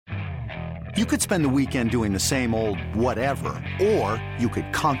You could spend the weekend doing the same old whatever, or you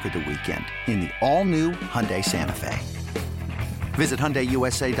could conquer the weekend in the all-new Hyundai Santa Fe. Visit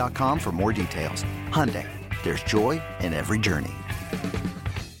HyundaiUSA.com for more details. Hyundai, there's joy in every journey.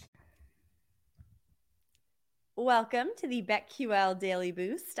 Welcome to the BetQL Daily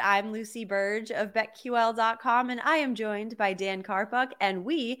Boost. I'm Lucy Burge of BetQL.com, and I am joined by Dan Karpuk, and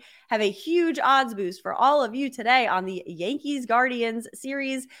we have a huge odds boost for all of you today on the Yankees-Guardians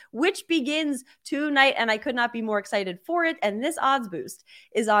series, which begins tonight, and I could not be more excited for it. And this odds boost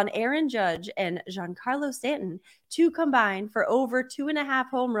is on Aaron Judge and Giancarlo Stanton to combine for over 2.5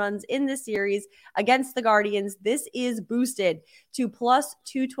 home runs in this series against the Guardians. This is boosted to plus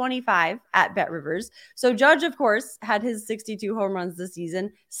 225 at BetRivers. So Judge, of course, had his 62 home runs this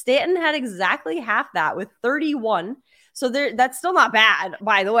season. Stanton had exactly half that with 31. So that's still not bad,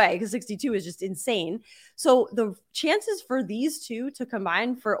 by the way, because 62 is just insane. So the chances for these two to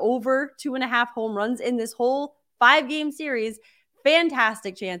combine for over 2.5 home runs in this whole 5-game series,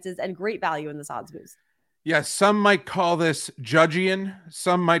 fantastic chances and great value in this odds boost. Yes, some might call this Judgian.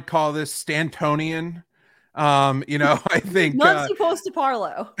 Some might call this Stantonian. I think not supposed to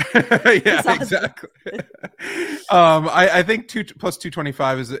Parlo. Yeah, exactly. I think 2 plus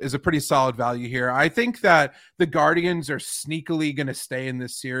 225 is a pretty solid value here. I think that the Guardians are sneakily going to stay in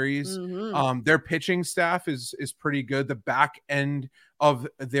this series. Mm-hmm. Their pitching staff is pretty good. The back end of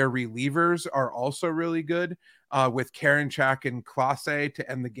their relievers are also really good. With Karinchak and Clase to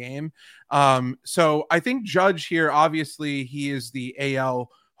end the game. So I think Judge here, obviously he is the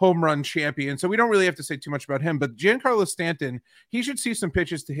AL home run champion, so we don't really have to say too much about him, but Giancarlo Stanton, he should see some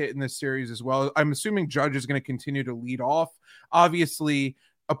pitches to hit in this series as well. I'm assuming Judge is going to continue to lead off. Obviously,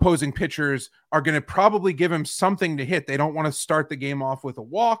 opposing pitchers are going to probably give him something to hit. They don't want to start the game off with a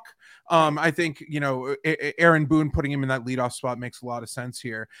walk. I think, Aaron Boone putting him in that leadoff spot makes a lot of sense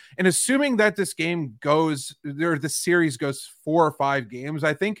here. And assuming that this game goes, or the series goes 4 or 5 games,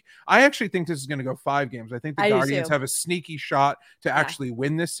 I actually think this is going to go 5 games. I think the Guardians have a sneaky shot to actually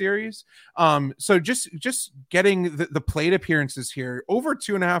win this series. So just getting the plate appearances here, over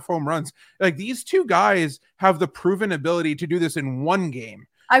 2.5 home runs. Like, these two guys have the proven ability to do this in one game.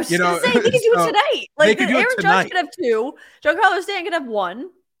 I was just going to say, they could do it tonight. Like, Aaron Judge could have 2. Giancarlo Stanton could have 1.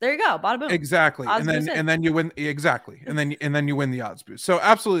 There you go. Bada boom. Exactly. And then you win. Exactly. And then you win the odds boost. So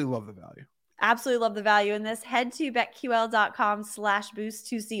absolutely love the value. Absolutely love the value in this. Head to betql.com/boost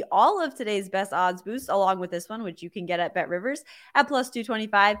to see all of today's best odds boosts, along with this one, which you can get at BetRivers at plus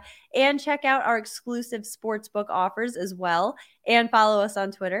 225, and check out our exclusive sportsbook offers as well. And follow us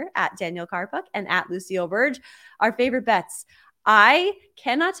on Twitter at Daniel Karpuk and at Lucille Burge. Our favorite bets. I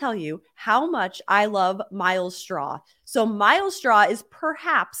cannot tell you how much I love Miles Straw. So Miles Straw is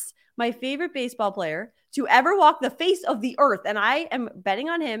perhaps my favorite baseball player to ever walk the face of the earth. And I am betting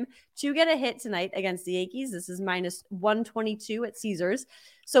on him to get a hit tonight against the Yankees. This is minus 122 at Caesars.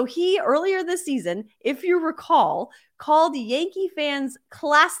 So he, earlier this season, if you recall, called Yankee fans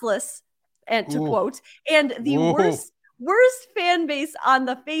classless, and to quote, and the worst fan base on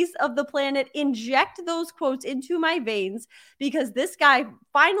the face of the planet. Inject those quotes into my veins, because this guy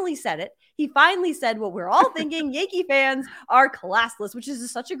finally said it. He finally said what we're all thinking. Yankee fans are classless, which is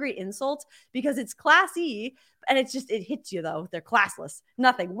just such a great insult, because it's classy, and it hits you though. They're classless.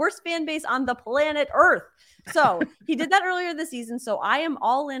 Nothing. Worst fan base on the planet Earth. So he did that earlier this season. So I am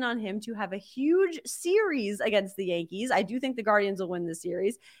all in on him to have a huge series against the Yankees. I do think the Guardians will win this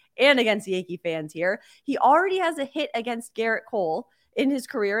series, and against the Yankee fans here. He already has a hit against Garrett Cole in his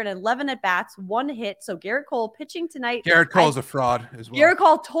career, and 11 at-bats, 1 hit. So Garrett Cole pitching tonight. Garrett Cole's a fraud as well. Garrett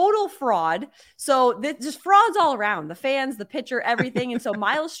Cole, total fraud. So just frauds all around. The fans, the pitcher, everything. And so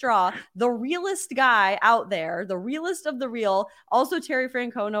Miles Straw, the realest guy out there, the realest of the real. Also Terry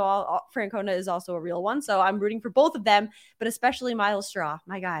Francona. Francona is also a real one. So I'm rooting for both of them, but especially Miles Straw,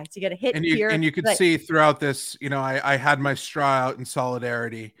 my guy, to get a hit here. And you could see throughout this, I had my straw out in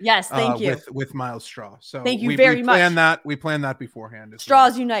solidarity. Yes, thank you. With Miles Straw. So thank you very much. We planned that beforehand.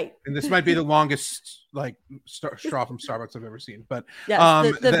 Straws unite. And this might be the longest straw from Starbucks I've ever seen, but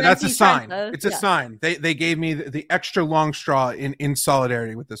yes, that's a sign. It's a sign. They gave me the extra long straw in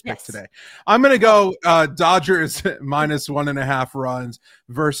solidarity with this pick today. I'm going to go Dodgers minus 1.5 runs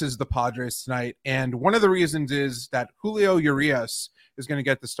versus the Padres tonight. And one of the reasons is that Julio Urias is going to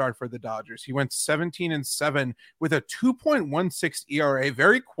get the start for the Dodgers. He went 17-7 with a 2.16 ERA,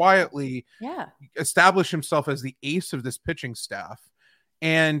 very quietly established himself as the ace of this pitching staff.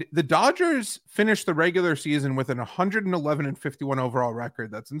 And the Dodgers finished the regular season with an 111-51 overall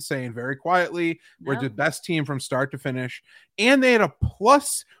record. That's insane. Very quietly, we're the best team from start to finish. And they had a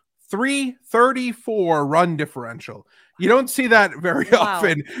plus 334 run differential. You don't see that very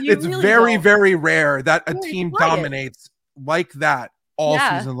often. It's really very, don't. very rare that a Very team quiet. dominates like that all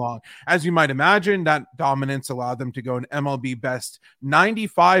season long. As you might imagine, that dominance allowed them to go an MLB best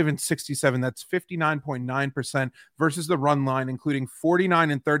 95-67. That's 59.9% versus the run line, including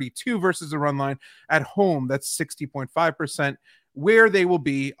 49-32 versus the run line at home. That's 60.5%, where they will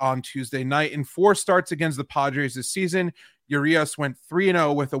be on Tuesday night. In 4 starts against the Padres this season, Urias went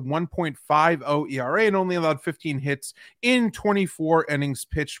 3-0 with a 1.50 ERA and only allowed 15 hits in 24 innings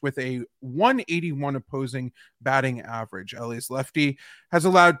pitched with a 181 opposing batting average. LA's lefty has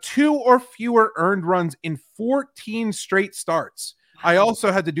allowed 2 or fewer earned runs in 14 straight starts. I also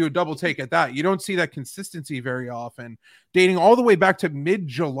had to do a double take at that. You don't see that consistency very often, dating all the way back to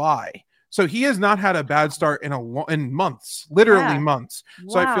mid-July. So he has not had a bad start in months, literally months.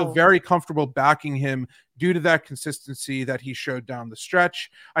 So I feel very comfortable backing him due to that consistency that he showed down the stretch.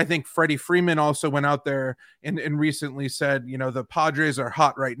 I think Freddie Freeman also went out there and recently said, the Padres are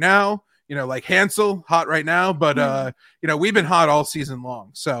hot right now, like Hansel, hot right now. But, we've been hot all season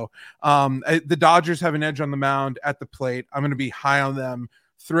long. So the Dodgers have an edge on the mound at the plate. I'm going to be high on them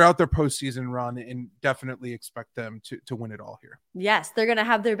throughout their postseason run and definitely expect them to win it all here. Yes, they're going to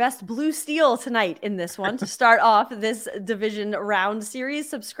have their best blue steel tonight in this one to start off this division round series.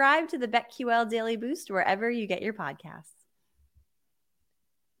 Subscribe to the BetQL Daily Boost wherever you get your podcasts.